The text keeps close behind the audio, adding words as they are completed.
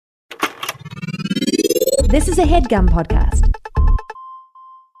This is a HeadGum podcast.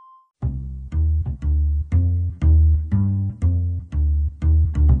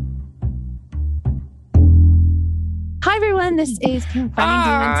 Hi everyone, this is Confronting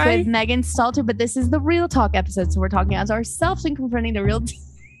Demons with Megan Stalter, but this is the Real Talk episode, so we're talking as ourselves and confronting the real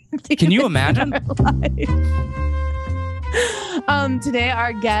demons. Can you imagine? Today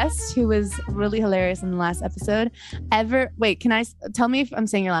our guest, who was really hilarious in the last episode, tell me if I'm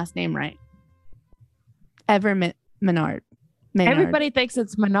saying your last name right? Mainard. Everybody thinks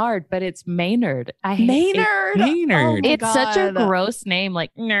it's Mainard, but it's Mainard. I hate Maynard. Maynard. Oh it's such a gross name.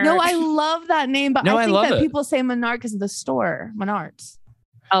 Like, nerd. No, I love that name, but No, I think I love that it. people say Mainard because of the store, Menards.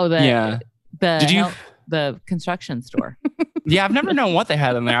 Oh, Yeah. the construction store. Yeah, I've never known what they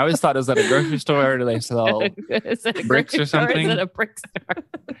had in there. I always thought it was at a grocery store or do they sell Is it a bricks or grocery store something? Is it a brick store?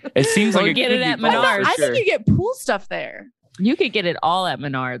 It seems like We'll it get could it at be both, Menards. for I sure. think you get pool stuff there. You could get it all at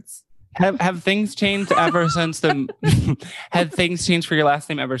Menards. Have things changed ever since had things changed for your last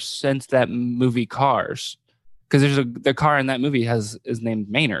name ever since that movie Cars? Because the car in that movie is named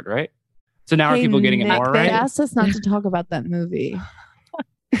Maynard, right? So now are people getting it Nick, more they right? asked us not to talk about that movie.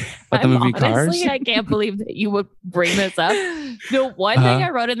 But the movie Honestly, Cars? I can't believe that you would bring this up. The one thing I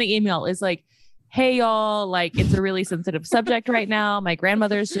wrote in the email is like, hey, y'all, like, it's a really sensitive subject right now. My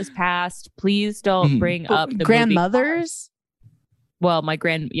grandmother's just passed. Please don't bring up the Grandmothers? Well,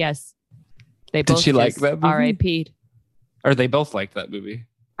 yes. They both Did she like just that movie? R.I.P'd. Or they both liked that movie?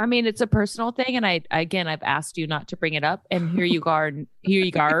 I mean, it's a personal thing, and I've asked you not to bring it up, and here you are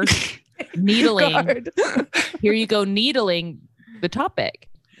needling. Here you go, needling the topic.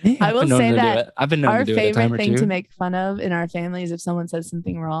 I will say that I've been known our to do it a time favorite or thing two. to make fun of in our family is if someone says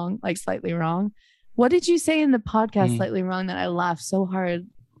something wrong, like slightly wrong. What did you say in the podcast slightly wrong that I laughed so hard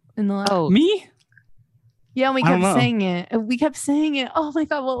in the last? Oh, Me? Yeah, and we I don't kept know. saying it. We kept saying it. Oh my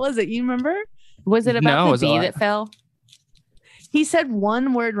God, what was it? You remember? was it No, about was the it bee like- that fell? He said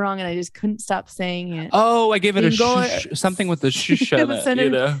one word wrong and I just couldn't stop saying it. Oh, I gave it a Shingle something with the shush It on was it, you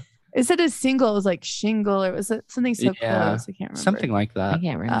in- know? Instead of single, it was like shingle, or it was something so Yeah, close. I can't remember. Something like I that.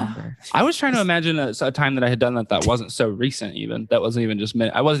 can't remember. I was trying to imagine a time that I had done that wasn't so recent even. That wasn't even just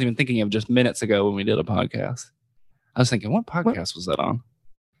I wasn't even thinking of just minutes ago when we did a podcast. I was thinking, what podcast was that on?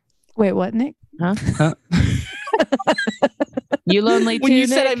 Wait, what, Nick? Huh? You lonely too, When you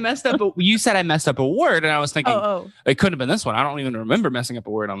said Nick? I messed up a word, and I was thinking Oh. it couldn't have been this one. I don't even remember messing up a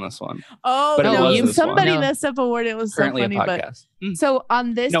word on this one. Oh, But it no, was this somebody one. No. messed up a word. It was so Currently funny. a But podcast. Mm. so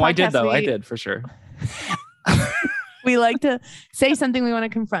on this No, podcast, I did though. I did for sure. We like to say something we want to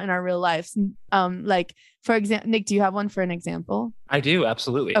confront in our real lives. Like, for example, Nick, do you have one for an example? I do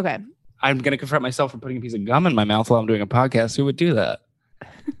absolutely. Okay. I'm going to confront myself for putting a piece of gum in my mouth while I'm doing a podcast. Who would do that?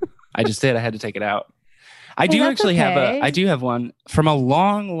 I just did. I had to take it out. I do that's actually okay. have one from a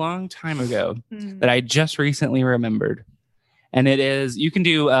long, long time ago that I just recently remembered. And it is, you can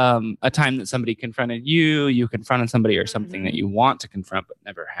do a time that somebody confronted you confronted somebody or something that you want to confront but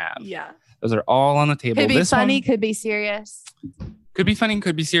never have. Yeah. Those are all on the table. Could be This funny, one could be serious. could be funny,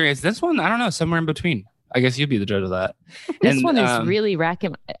 could be serious. This one, I don't know, somewhere in between. I guess you'd be the judge of that. This And, one is really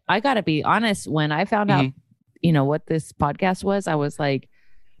racking. I got to be honest. When I found out, what this podcast was, I was like,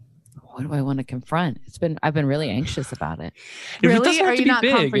 what do I want to confront? I've been really anxious about it. If it Really? doesn't have Are to you be not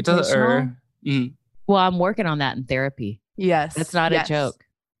big, it doesn't. confrontational? Well, I'm working on that in therapy. Yes. That's not a joke.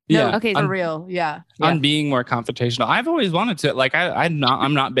 Yeah. No, okay, for on, real. Yeah. on being more confrontational. I've always wanted to. Like, I'm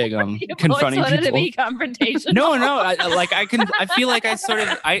not big on You've confronting always wanted people. to be confrontational. No. I feel like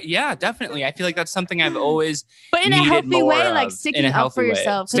yeah, definitely. I feel like that's something I've always But in a needed healthy more way, of, like in sticking a up healthy for way.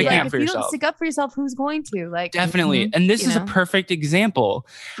 yourself. 'Cause, Sticking like, up if for you yourself. don't stick up for yourself, who's going to? Like, Definitely. And this is a know? perfect example.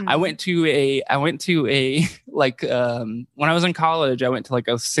 I went to a like when I was in college, I went to like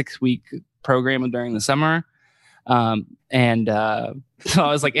a 6-week program during the summer. So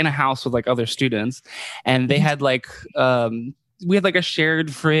I was like in a house with like other students, and they had like we had like a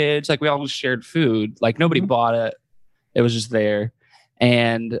shared fridge, like we all shared food, like nobody bought it. It was just there.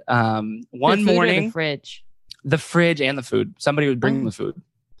 And one The food or morning, the fridge. and the food, somebody would bring the food.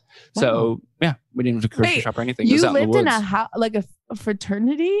 So yeah, we didn't have to grocery Wait, shop or anything. It was you out in lived the in woods. a house, like a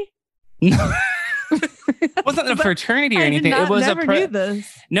fraternity? No. It wasn't a fraternity or anything. It was knew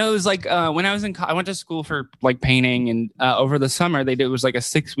this. No, it was like when I was I went to school for like painting, and over the summer it was like a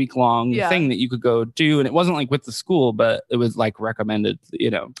 6-week long thing that you could go do, and it wasn't like with the school, but it was like recommended,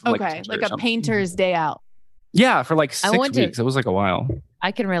 from, Okay, like a painter's day out. Yeah, for like 6 went to- weeks. It was like a while.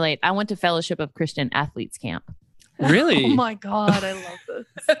 I can relate. I went to Fellowship of Christian Athletes camp. Really? Oh my God, I love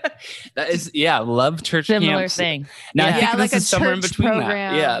this. That is, love church Similar camps. thing. Now I Yeah, think like this a is somewhere in church between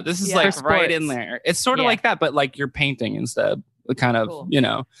program. that. Yeah, this is Yeah. like For right in sports. there. It's sort of Yeah. like that, but like you're painting instead. Kind of, Cool. So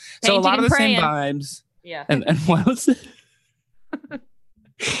a Painting lot of and the same praying. vibes. Yeah. And what was it?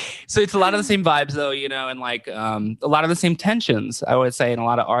 So it's a lot of the same vibes, though, and like a lot of the same tensions, I would say, and a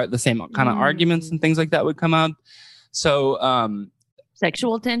lot of the same kind of arguments and things like that would come up. So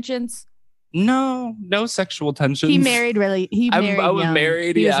sexual tensions? No sexual tensions. He married really. I was young.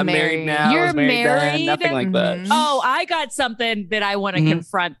 married. I'm married now. You're I was married then, married? nothing like that. Oh, I got something that I want to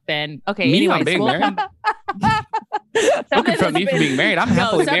confront then. Okay, Me anyways, on being married? Don't confront me for being married. I'm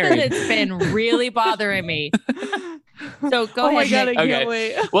happily married. Something that's been really bothering me. So go ahead. My God, I okay. can't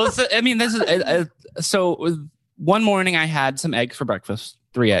wait. Well, so, I mean, this is so. One morning, I had some eggs for breakfast.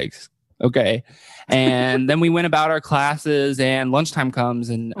 3 eggs. Okay. And then we went about our classes, and lunchtime comes,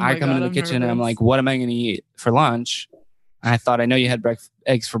 and I come into the kitchen, and I'm like, what am I going to eat for lunch? And I thought, I know you had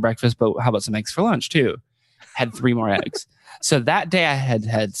eggs for breakfast, but how about some eggs for lunch too? Had 3 more eggs. So that day I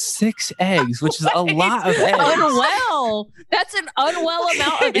had 6 eggs, which is a lot of eggs. Unwell. That's an unwell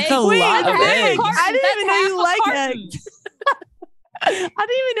amount of eggs. It's a lot of eggs. I didn't even know you liked eggs. I didn't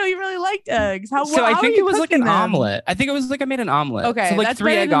even know you really liked eggs. I think it was like an omelet. I think it was like I made an omelet. Okay, so like that's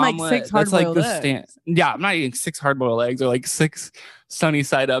 3 egg better than, omelet. like 6 that's like the eggs. Yeah, I'm not eating 6 hard-boiled eggs or like 6 sunny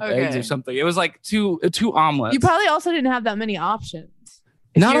side up eggs or something. It was like two omelets. You probably also didn't have that many options.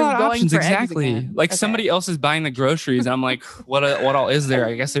 Not a lot of options, exactly. Like somebody else is buying the groceries, and I'm like, what all is there?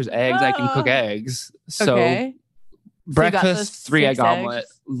 I guess there's eggs. I can cook eggs. So breakfast, 3 egg omelet.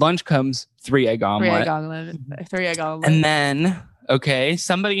 Lunch comes 3 egg omelet. 3 egg omelet. And then,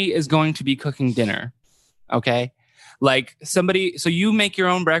 somebody is going to be cooking dinner. Okay. Like somebody, so you make your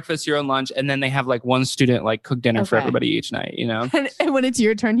own breakfast, your own lunch, and then they have like one student like cook dinner for everybody each night, And when it's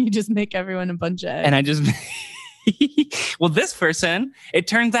your turn, you just make everyone a bunch of eggs. And I just... Well, this person, it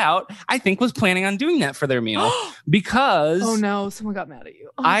turns out, I think was planning on doing that for their meal because... Oh no, someone got mad at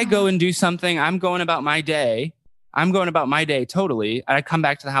you. I go and do something. I'm going about my day totally. I come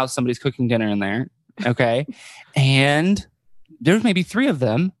back to the house, somebody's cooking dinner in there. Okay. And there's maybe 3 of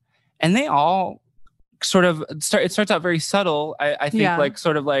them, and they all sort of it starts out very subtle. I think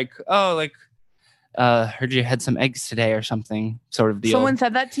heard you had some eggs today or something sort of deal. Someone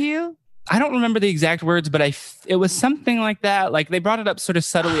said that to you? I don't remember the exact words, but it was something like that. Like they brought it up sort of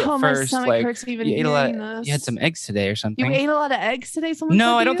subtly at first. Like you ate a lot. You had some eggs today or something. You ate a lot of eggs today.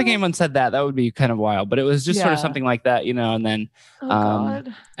 No, I don't think anyone said that. That would be kind of wild. But it was just sort of something like that, And then,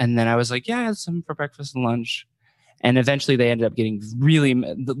 and then I was like, yeah, I had some for breakfast and lunch. And eventually they ended up getting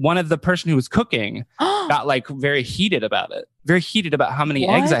one of the person who was cooking got like very heated about it. Very heated about how many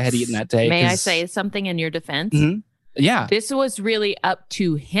eggs I had eaten that day. May I say something in your defense? Mm-hmm. Yeah. This was really up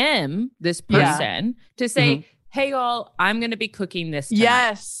to him, this person, to say, hey, y'all, I'm going to be cooking this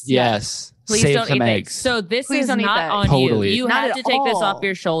tonight. Yes. Please Save don't some eat eggs. So this Please is not on totally. you. You Not have at to take this all. off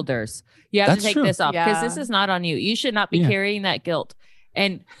your shoulders. You have to take this off because this is not on you. You should not be carrying that guilt.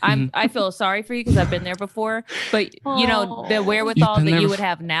 And I feel sorry for you because I've been there before. But, the wherewithal that you would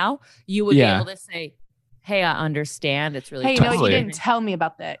have now, you would be able to say, hey, I understand. It's really you didn't tell me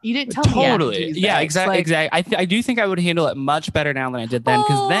about that. You didn't tell me. Totally. Yeah, exactly. I do think I would handle it much better now than I did then.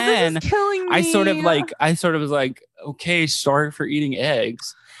 Because then I sort of was like, okay, sorry for eating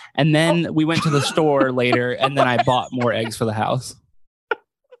eggs. And then we went to the store later, and then I bought more eggs for the house.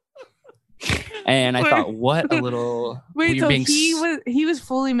 And I thought, what a little. Wait, so he was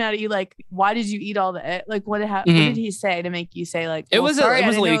fully mad at you. Like, why did you eat all the egg? Like, what did he say to make you say like? It was a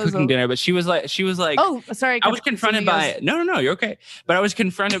lady cooking dinner, but she was like, oh, sorry. I was confronted by no, you're okay. But I was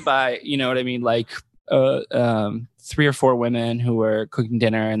confronted by, you know what I mean, like 3 or 4 women who were cooking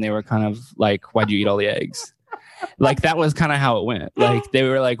dinner, and they were kind of like, why'd you eat all the eggs? Like that was kind of how it went. Like they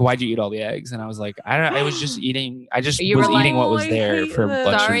were like, "Why'd you eat all the eggs?" And I was like, "I was just eating. I just was eating what was there for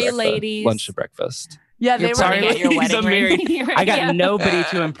lunch and breakfast." Yeah, they were at your wedding ring. I got nobody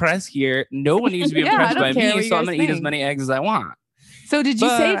to impress here. No one needs to be impressed by me, so I'm going to eat as many eggs as I want. So did you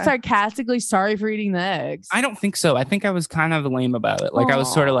say sarcastically sorry for eating the eggs? I don't think so. I think I was kind of lame about it. Like I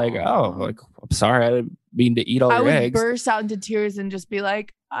was sort of like, "Oh, like I'm sorry, I didn't mean to eat all your eggs." I would burst out into tears and just be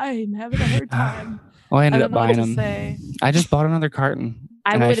like, "I'm having a hard time." Well, I ended up buying them. I just bought another carton.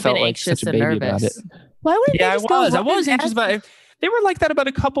 I would have been anxious and nervous. Why would I was anxious about it. They were like that about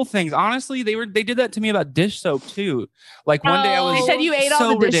a couple things. Honestly, they did that to me about dish soap too. Like one day I was. They said you ate so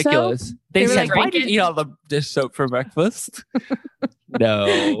all the dish ridiculous. Soap? They said, "Why did you eat all the dish soap for breakfast?" No.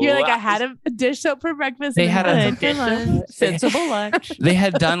 You're like, I had a dish soap for breakfast. They had a dish soap, sensible lunch. They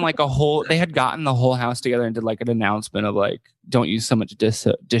had done like they had gotten the whole house together and did like an announcement of like, "Don't use so much dish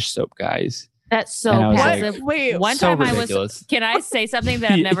soap, guys." That's so passive. Like, wait, one so time ridiculous. Can I say something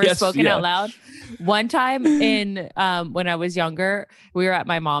that I've never spoken out loud? One time in when I was younger, we were at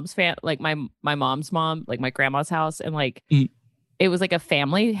my mom's my mom's mom, like my grandma's house, and like it was like a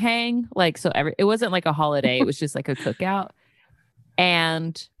family hang. Like, so it wasn't like a holiday. It was just like a cookout.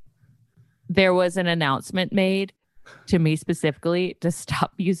 And there was an announcement made to me specifically to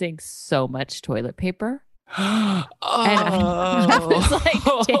stop using so much toilet paper. And I was like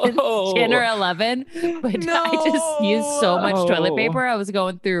 10 or 11, but I just used so much toilet paper. I was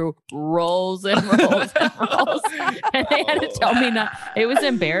going through rolls and rolls and rolls. And they had to tell me not. It was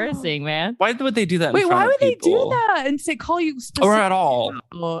embarrassing, man. Why would they do that? Wait, why would they do that and say call you or at all?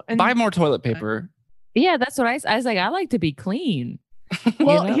 And buy more toilet paper. Yeah, that's what I was like. I like to be clean.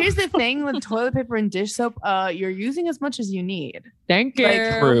 Well, here's the thing with toilet paper and dish soap, you're using as much as you need. Thank you.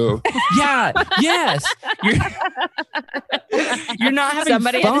 True. Yeah. Yes. You're not having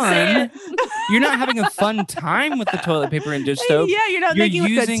fun. You're not having a fun time with the toilet paper and dish soap. Yeah, you're not making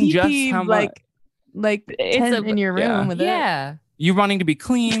using like a just TP, how much. like tent in your room with it. Yeah. You're wanting to be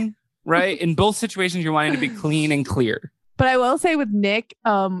clean, right? In both situations, you're wanting to be clean and clear. But I will say with Nick,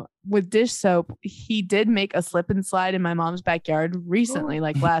 with dish soap, he did make a slip and slide in my mom's backyard recently,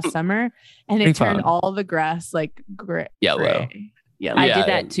 like last summer, and it turned all the grass like yellow. Yeah, I did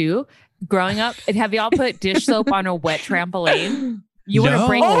that too. Growing up, have y'all put dish soap on a wet trampoline? You want to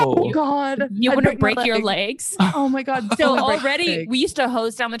break? Oh God! You want to break your legs? Oh my God! So already we used to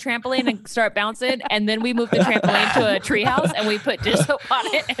hose down the trampoline and start bouncing, and then we moved the trampoline to a treehouse and we put dish soap on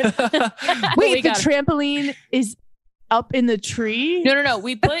it. Wait, the trampoline is up in the tree? No.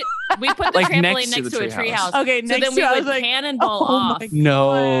 We put the like trampoline next to a treehouse. Okay, so then we would cannonball off.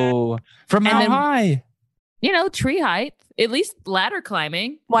 No, from how high? Tree height. At least ladder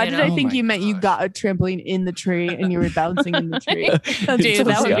climbing. Why did I think you meant you got a trampoline in the tree and you were bouncing in the tree? Dude,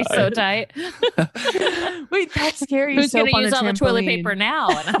 that would be so tight. Wait, that's scary. Who's going to use all the toilet paper now?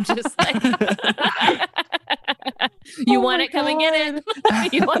 And I'm just like, you want it? Come and get it.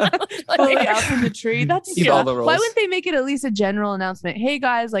 You want it out from the tree? That's Keep all the rules. Why wouldn't they make it at least a general announcement? Hey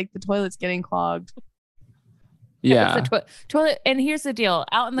guys, like the toilet's getting clogged. Yeah. Toilet. And here's the deal.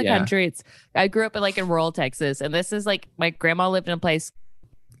 Out in the country, I grew up in rural Texas, and this is like my grandma lived in a place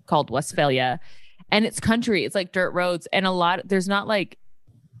called Westphalia, and it's country. It's like dirt roads, and there's not like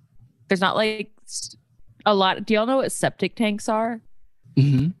a lot. Do y'all know what septic tanks are?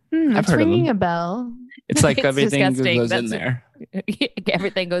 Mm-hmm. I've heard ringing a bell. It's like everything goes in there.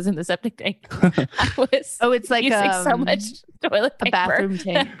 Everything goes in the septic tank. It's like using so much toilet paper. A bathroom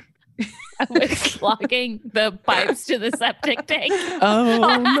tank. I was clogging the pipes to the septic tank.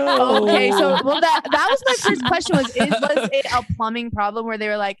 Oh no. Okay, so that was my first question was it a plumbing problem where they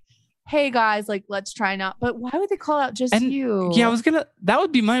were like, hey guys, like let's try not, but why would they call out just you? Yeah, that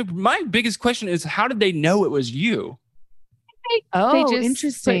would be my biggest question is how did they know it was you? They just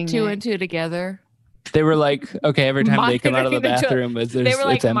interesting. Put two and two together. They were like, okay, every time they come out of the bathroom, they were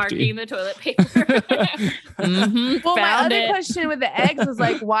like marking the toilet paper. Well, my other question with the eggs was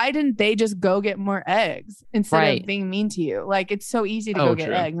like, why didn't they just go get more eggs instead of being mean to you? Like, it's so easy to go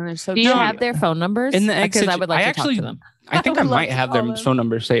get eggs, and they're so. Do you have their phone numbers? In the egg because I would like to talk to them. I think I might have their phone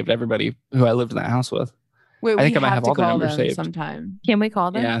numbers saved. Everybody who I lived in that house with. Wait, I think I might have all their numbers saved sometime. Can we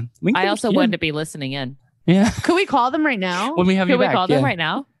call them? Yeah, I also wanted to be listening in. Yeah, could we call them right now? When we have you back, can we call them right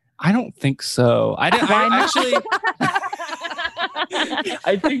now? I don't think so. I actually.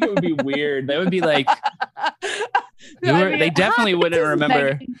 I think it would be weird. That would be like. They definitely wouldn't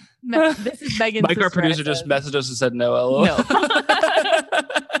remember. This is Megan's. Mike, our producer, just messaged us and said no. LOL. No.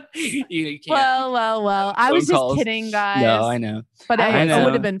 You can't. Well. I was just kidding, guys. No, I know. But it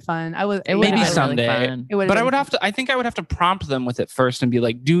would have been fun. Maybe someday. Really but I would have to. I think I would have to prompt them with it first and be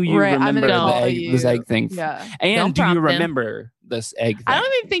like, "Do you remember this egg thing? Yeah. And do you remember this egg thing?" I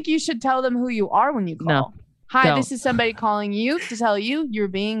don't even think you should tell them who you are when you call. No. Hi, this is somebody calling you to tell you you're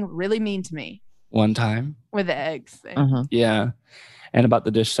being really mean to me. One time with the eggs thing. Yeah, and about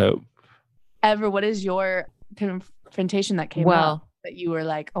the dish soap. Ever, what is your confrontation that came up that you were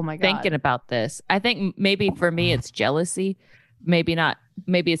like, oh my God? Thinking about this, I think maybe for me it's jealousy. Maybe not.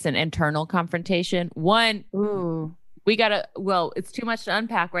 Maybe it's an internal confrontation. One, it's too much to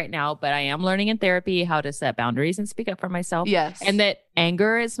unpack right now, but I am learning in therapy how to set boundaries and speak up for myself. Yes. And that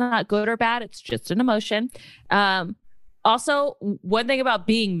anger is not good or bad. It's just an emotion. Also, one thing about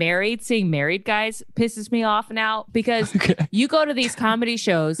being married, seeing married guys pisses me off now because you go to these comedy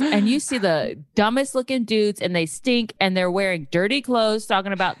shows and you see the dumbest looking dudes and they stink and they're wearing dirty clothes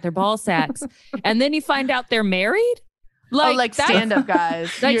talking about their ball sacks. And then you find out they're married. Like stand-up guys.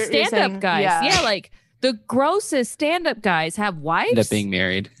 Like stand-up guys. Yeah, like the grossest stand-up guys have wives. That being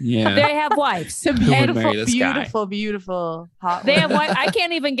married. Yeah. They have wives. Beautiful, hot. They have wives. I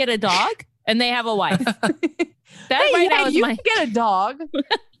can't even get a dog and they have a wife. You can get a dog.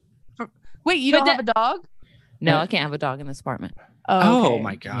 Wait, you don't have a dog? No, I can't have a dog in this apartment. Oh,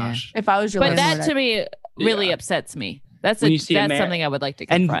 my gosh. Yeah. If I was your landlord, that to me really upsets me. That's something I would like to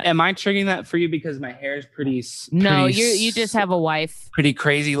confront. And am I triggering that for you because my hair is pretty? No, you just have a wife. Pretty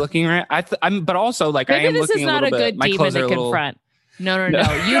crazy looking, right? But also like maybe I am this looking is not a little a good bit. demon to confront. No.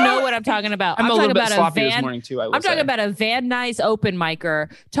 You know what I'm talking about. I'm talking about a van. This morning too, I'm talking about a Van Nuys open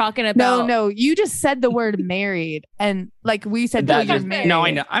micer talking about. No. You just said the word married, and like we said, you're married. No,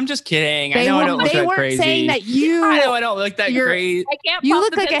 I know. I'm just kidding. I know I don't look that crazy. They weren't saying that you. I know I don't look that crazy. I can't. You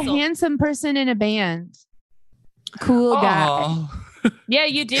look like a handsome person in a band. Cool guy. Yeah,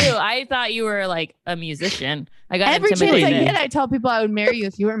 you do. I thought you were like a musician. I got every chance I intimidated. get. I tell people I would marry you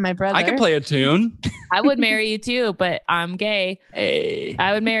if you weren't my brother. I can play a tune. I would marry you too, but I'm gay. Hey.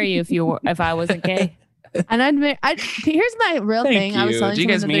 I would marry you if I wasn't gay. And here's my real thing. I was telling you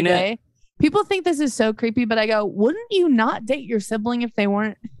guys mean it? People think this is so creepy, but I go, wouldn't you not date your sibling if they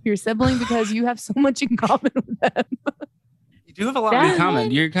weren't your sibling because you have so much in common with them? You do have a lot in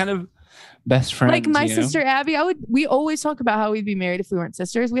common. You're kind of best friends. Like my sister Abby, we always talk about how we'd be married if we weren't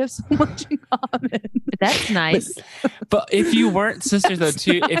sisters. We have so much in common. That's nice. But if you weren't sisters though,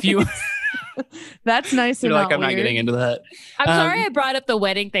 too, if you that's nice. You're like, I'm weird. not getting into that. I'm sorry I brought up the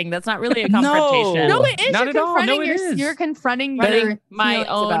wedding thing. That's not really a confrontation. No, it is. Not at all. No, You're confronting my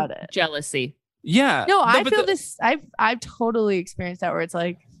own about it. jealousy. Yeah. No, I feel this. I've totally experienced that where it's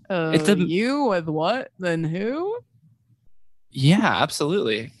like, you with what? Then who? Yeah,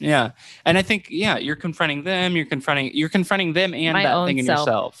 absolutely. Yeah. And I think, you're confronting them. You're confronting them and my that thing in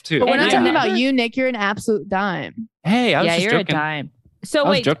yourself too. But we're not talking about you, Nick. You're an absolute dime. Hey, I was just you're joking. a dime. So I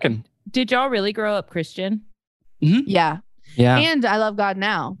was wait, joking. Did y'all really grow up Christian? Mm-hmm. Yeah. Yeah. And I love God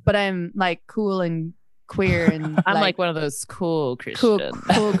now, but I'm like cool and queer and I'm like one of those cool Christians.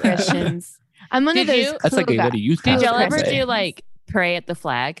 Cool Christians. I'm one of those. That's like a good youth. Did y'all ever do like pray at the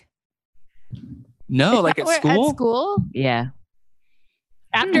flag? No, like at school? At school? Yeah.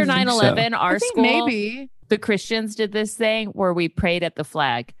 After 9/11, our school, maybe the Christians did this thing where we prayed at the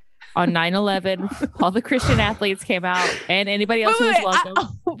flag. On 9/11, all the Christian athletes came out, and anybody else who was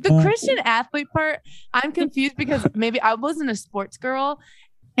welcome. The Christian athlete part, I'm confused because maybe I wasn't a sports girl,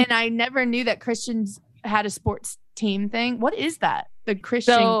 and I never knew that Christians had a sports team thing. What is that? The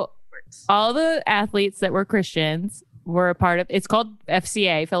Christian. So all the athletes that were Christians were a part of. It's called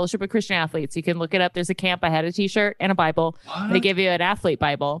FCA, Fellowship of Christian Athletes. You can look it up. There's a camp. I had a T-shirt and a Bible. What? They give you an athlete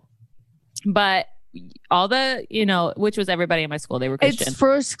Bible, but all the, which was everybody in my school. They were Christian. It's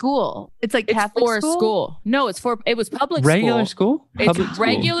for school. It's like Catholic for school. No, it was public regular school. It's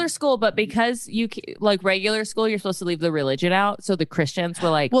regular school, but because like regular school, you're supposed to leave the religion out. So the Christians were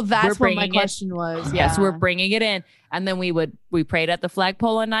like, well, that's what my question was. Yeah. So we're bringing it in. And then we prayed at the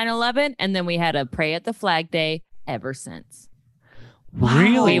flagpole on 9/11. And then we had a pray at the flag day ever since. Wow.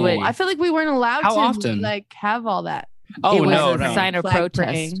 Really? I feel like we weren't allowed How to often? like have all that. Oh, it was no. a sign of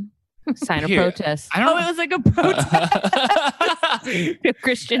protest. Sign of protest. It was like a protest.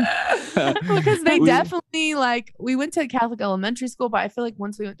 Christian. Because they definitely we went to Catholic elementary school, but I feel like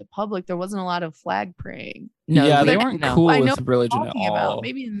once we went to public, there wasn't a lot of flag praying. No, yeah, they weren't cool with religion at all.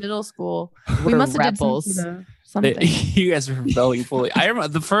 Maybe in middle school, we must have did something. You guys were rebelling fully. I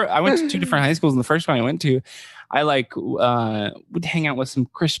remember I went to 2 different high schools, and the first one I went to, I would hang out with some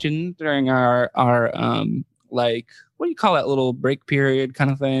Christians during our what do you call that little break period kind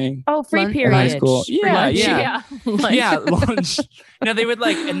of thing? Oh, free period. In high school. Yeah. Yeah, lunch. They would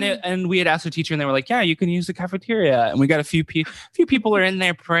and we had asked the teacher, and they were like, "Yeah, you can use the cafeteria." And we got a few people are in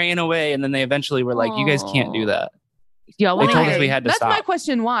there praying away, and then they eventually were like, "You guys can't do that." Yeah, they told us we had to stop. That's my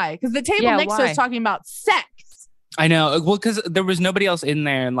question. Why? Because the table next to us talking about sex. I know. Well, because there was nobody else in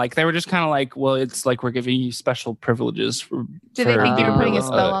there, and they were just kind of like, "Well, it's like we're giving you special privileges." Did they think you were putting a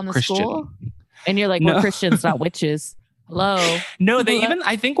spell on the Christian school? And you're like, we're Christians, not witches. Hello. No,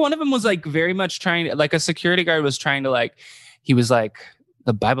 I think one of them was very much trying to, a security guard was trying to he was like,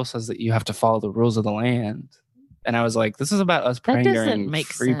 the Bible says that you have to follow the rules of the land. And I was like, this is about us praying during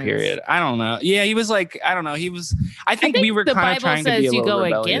free period. I don't know. Yeah, he was like, I don't know. I think we were kind of trying to be a little rebellious. The Bible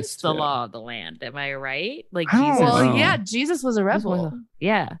says you go against the law of the land. Am I right? Jesus. Well, yeah, Jesus was a rebel.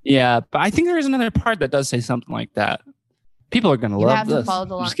 Yeah. Yeah, but I think there's another part that does say something like that. People are going to love this.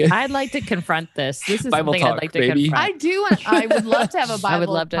 I'd like to confront this. This is Bible something talk, I'd like to baby. confront. I do. I would love to have a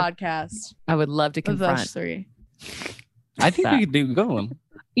Bible podcast. I would love to confront. With us 3. I think we could do a good one.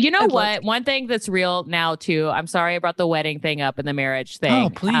 You know what? One thing that's real now too. I'm sorry I brought the wedding thing up and the marriage thing. Oh,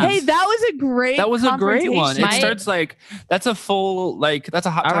 please. Hey, that was a great one. It starts that's a full that's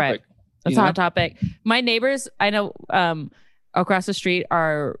a hot topic. Right. That's a hot topic. My neighbors, I know, across the street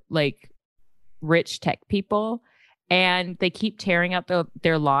are rich tech people. and they keep tearing up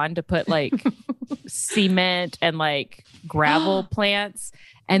their lawn to put like cement and like gravel plants.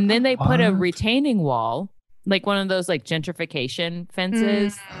 And then they put a retaining wall, like one of those like gentrification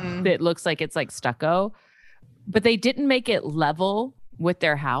fences that looks like it's like stucco, but they didn't make it level with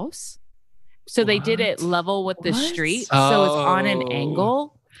their house. So they did it level with the street. So it's on an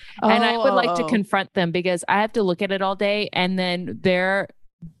angle. And I would like to confront them because I have to look at it all day. And then their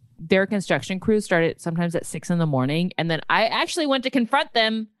construction crews started sometimes at 6 a.m. And then I actually went to confront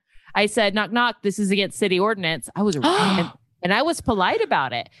them. I said, knock, knock, this is against city ordinance. I was and I was polite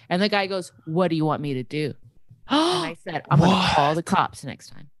about it. And the guy goes, what do you want me to do? And I said, I'm going to call the cops next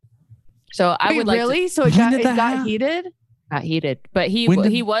time. So I would like really? So it got heated? Got heated. But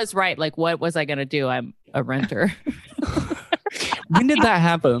he was right. Like, what was I going to do? I'm a renter. When did that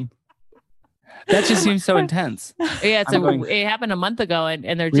happen? That just seems so intense. Yeah, it happened a month ago,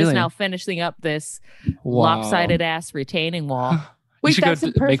 and they're just now finishing up this lopsided ass retaining wall. Wait, that's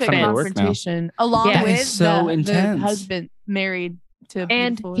a perfect confrontation. Along with the husband married to a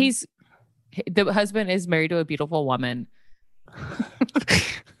beautiful woman. The husband is married to a beautiful woman.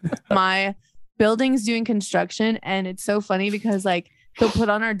 My building's doing construction, and it's so funny because like they'll put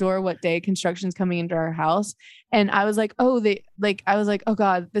on our door what day construction's coming into our house. And I was like, oh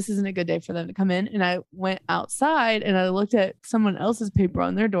God, this isn't a good day for them to come in. And I went outside and I looked at someone else's paper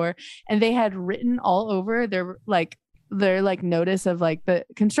on their door, and they had written all over their notice of like the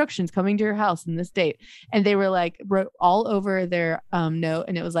construction's coming to your house in this date. And they were like, wrote all over their note.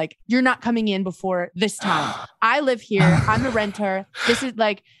 And it was like, you're not coming in before this time. I live here. I'm a renter. This is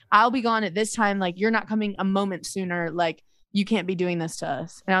like, I'll be gone at this time. Like, you're not coming a moment sooner. Like, you can't be doing this to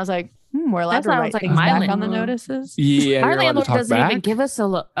us. And I was like, we're allowed to write things back on the notices. Yeah, our landlord doesn't even give us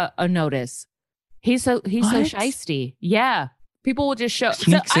a notice. He's so shisty. Yeah, people will just show.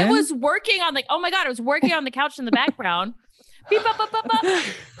 So I was working on I was working on the couch in the background. Beep, bop, bop, bop, bop.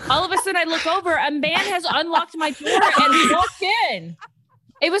 All of a sudden, I look over. A man has unlocked my door and walked in.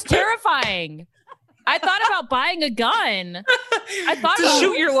 It was terrifying. I thought about buying a gun. I thought to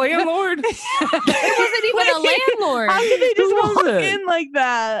shoot your landlord. It wasn't even a landlord. How could they just walk in like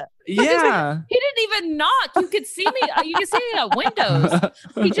that? Yeah. He didn't even knock. You could see me. You could see me at windows.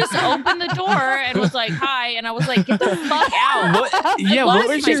 He just opened the door and was like, hi. And I was like, get the fuck out.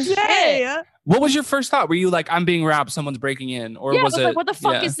 What was your first thought? Were you like, I'm being robbed, someone's breaking in? Or was it like, what the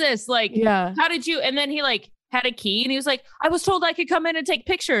fuck is this? Like, how did you? And then he like had a key and he was like, I was told I could come in and take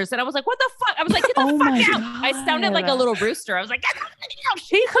pictures. And I was like, what the fuck? I was like, get the fuck out. God. I sounded like a little rooster. I was like,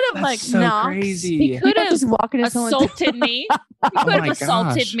 he could have like so knocked. Crazy. He could have just walking assaulted me. He could have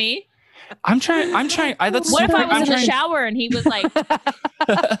assaulted me. I'm trying. What if I was in the shower and he was like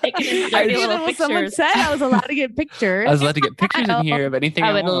taking his dirty little pictures? Someone said I was allowed to get pictures. I was allowed to get pictures in here of anything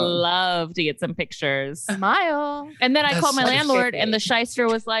I would love to get some pictures. Smile. And then I called my landlord and the shyster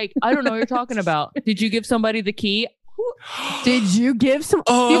was like, I don't know what you're talking about. Did you give somebody the key? Did you give some?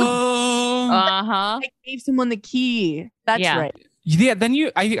 I gave someone the key. That's right. Yeah,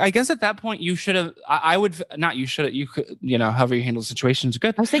 then I guess at that point you should have, you could, however you handle situations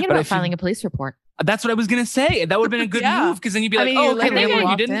good. I was thinking about filing a police report. That's what I was going to say. That would have been a good move because then you'd be like,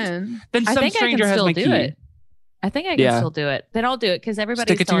 you didn't. Then some stranger has my key. I think I can still do it. Then I'll do it because everybody's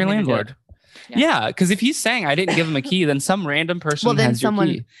stick it to your landlord. Yeah, because if he's saying I didn't give him a key, then some random person has your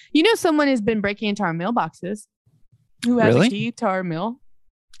key. Someone has been breaking into our mailboxes who has a key to our mail.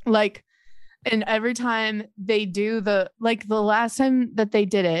 Like, and every time they do the last time that they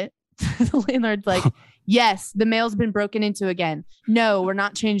did it, the landlord's like, yes, the mail's been broken into again. No, we're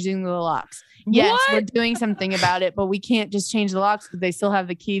not changing the locks. Yes, we're doing something about it, but we can't just change the locks because they still have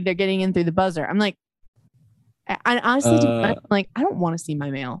the key. They're getting in through the buzzer. I'm like, I honestly I don't want to see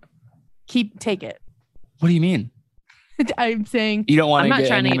my mail. Take it. What do you mean? I'm saying you don't want to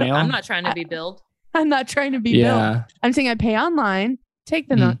get any mail? I'm not trying to be billed. I'm not trying to be billed. I'm saying I pay online. Take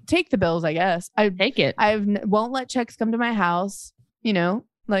the bills, I guess. I take it. I won't let checks come to my house.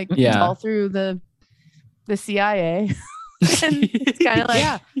 All through the CIA. And it's kind of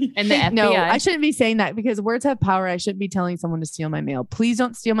like, and the FBI. No, I shouldn't be saying that because words have power. I shouldn't be telling someone to steal my mail. Please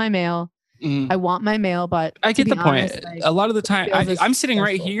don't steal my mail. I want my mail, but I get the point. A lot of the time, I'm sitting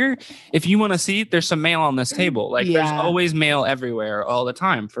right here. If you want to see, there's some mail on this table. Like there's always mail everywhere all the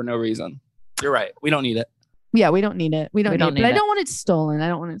time for no reason. You're right. We don't need it. Yeah, we don't need it. We don't need it. But I don't want it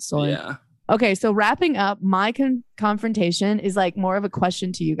stolen. Yeah. Okay, so wrapping up, my confrontation is like more of a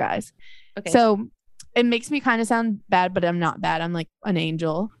question to you guys. Okay. So it makes me kind of sound bad, but I'm not bad. I'm like an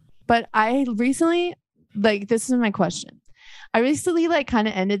angel. But I recently, this is my question. I recently kind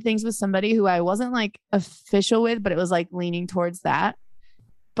of ended things with somebody who I wasn't official with, but it was leaning towards that.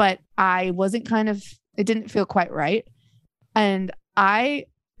 But I wasn't it didn't feel quite right. And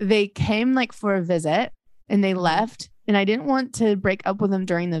they came like for a visit and they left, and I didn't want to break up with them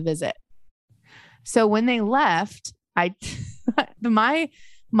during the visit. So when they left, my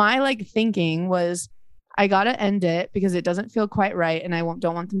like thinking was, I got to end it because it doesn't feel quite right. And I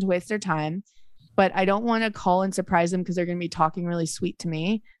don't want them to waste their time, but I don't want to call and surprise them because they're going to be talking really sweet to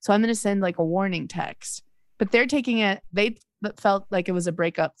me. So I'm going to send like a warning text, but they're taking it. They felt like it was a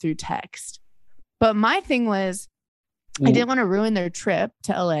breakup through text. But my thing was, I didn't want to ruin their trip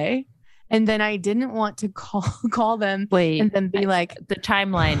to LA. And then I didn't want to call them and then be like, the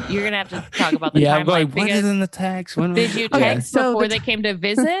timeline. You're going to have to talk about the timeline. I'm going, what is in the text? Did you text before they came to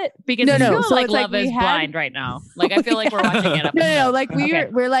visit? Because I feel like Love is Blind right now. Like, I feel like we're watching it. No. Like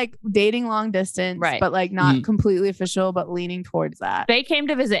we're like dating long distance, right? But like not completely official, but leaning towards that. They came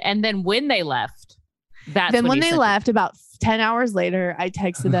to visit. And then when they left, when they left, about 10 hours later, I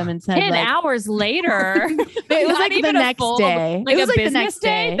texted them and said 10 hours later. It was like the next day. Like it was a like business the next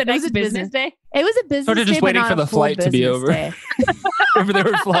day. The next business day? It was a business sort of just day, waiting for the flight to be over. Remember they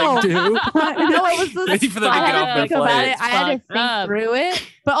were flight 2? No, it was waiting for them to get off their flight. I had to think through it.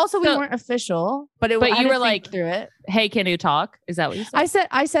 But also we weren't official. But you were like through it. Hey, can you talk? Is that what you said?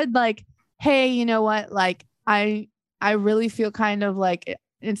 I said like, hey, you know what? Like I really feel kind of like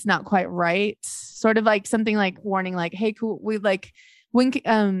it's not quite right. Sort of like something like warning, like, hey, cool. We like when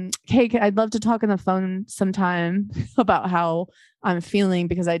hey, I'd love to talk on the phone sometime about how I'm feeling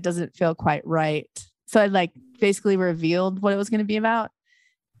because it doesn't feel quite right. So I like basically revealed what it was going to be about.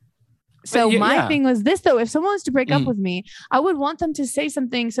 So my thing was this though, if someone was to break up with me, I would want them to say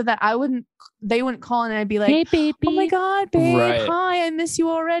something so that they wouldn't call and I'd be like, hey, baby. Oh my God, babe. Hi, I miss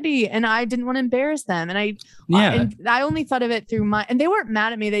you already. And I didn't want to embarrass them. And I only thought of it through and they weren't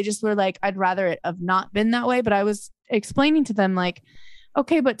mad at me. They just were like, I'd rather it have not been that way. But I was explaining to them like,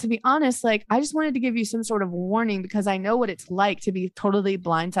 okay, but to be honest, like I just wanted to give you some sort of warning because I know what it's like to be totally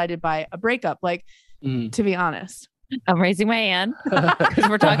blindsided by a breakup. Like, to be honest. I'm raising my hand because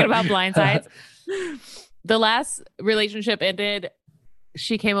we're talking about blindsides. The last relationship ended.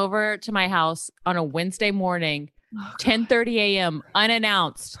 She came over to my house on a Wednesday morning, 10:30 a.m.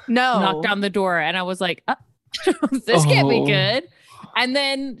 unannounced. Knocked on the door. And I was like, this can't be good. And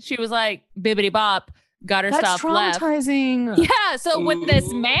then she was like, bibbity bop, got her stuff left. That's traumatizing. Yeah. So when this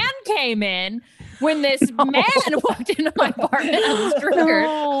man came in, when this man walked into my apartment, I was triggered.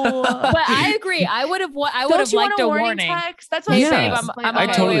 But I agree. I would have liked a warning. Text? That's what babe, I'm I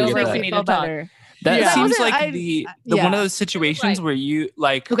totally get that. We need to talk. That seems like the one of those situations where you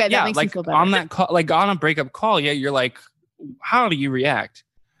like, like on that call, like on a breakup call, you're like, how do you react?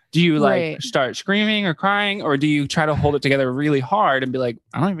 Do you like start screaming or crying, or do you try to hold it together really hard and be like,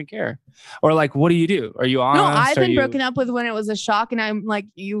 I don't even care? Or like, what do you do? Are you honest? No, I've been broken up with when it was a shock, and I'm like,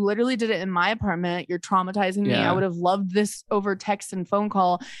 you literally did it in my apartment. You're traumatizing me. I would have loved this over text and phone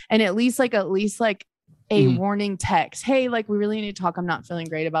call, and at least a warning text. Hey, like we really need to talk. I'm not feeling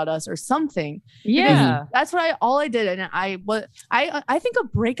great about us or something. Yeah. That's what I did. And I think a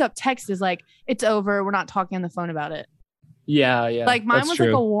breakup text is like, it's over. We're not talking on the phone about it. Yeah. Like mine was like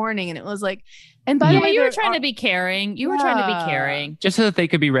a warning, and it was like, and by the way, you were trying to be caring. You were trying to be caring. Just so that they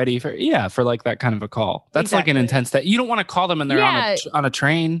could be ready for like that kind of a call. That's like an intense that you don't want to call them and they're on a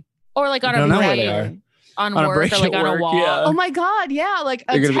train. Or like on a break. On work, break or like on a walk. Yeah. Oh my God. Yeah. Like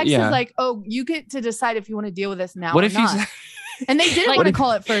a text is like, oh, you get to decide if you want to deal with this now. What if not. And they didn't want to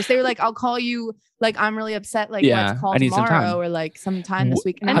call it first. They were like, I'll call you. Like, I'm really upset. Like, let's call tomorrow or like sometime this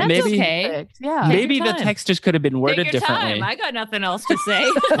week. And that's okay. Yeah. Maybe the text just could have been worded differently. Time. I got nothing else to say.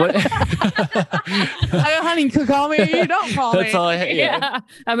 Honey, call me. You don't call me. That's all I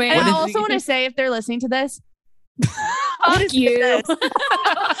mean, and I also want to say, if they're listening to this, fuck you. I want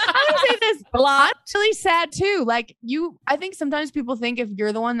to say this. I'm really sad too. Like I think sometimes people think if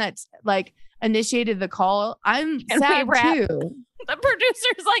you're the one that's like initiated the call, I'm sad too. The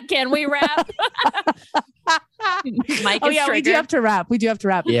producer's like, can we rap? Mike is triggered. we do have to rap.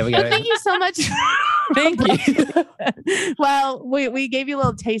 Yeah, we got Thank you so much. Thank you. Well, we gave you a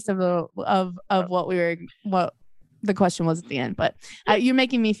little taste of what the question was at the end, but you're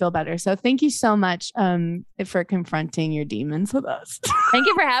making me feel better. So thank you so much for confronting your demons with us. Thank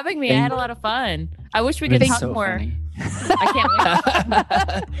you for having me. I had a lot of fun. I wish we could talk more. Funny. I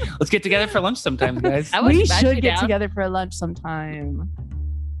can't wait. Let's get together for lunch sometime, guys. We should get together for lunch sometime.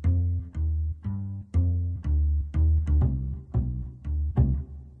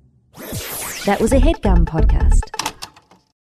 That was a HeadGum podcast.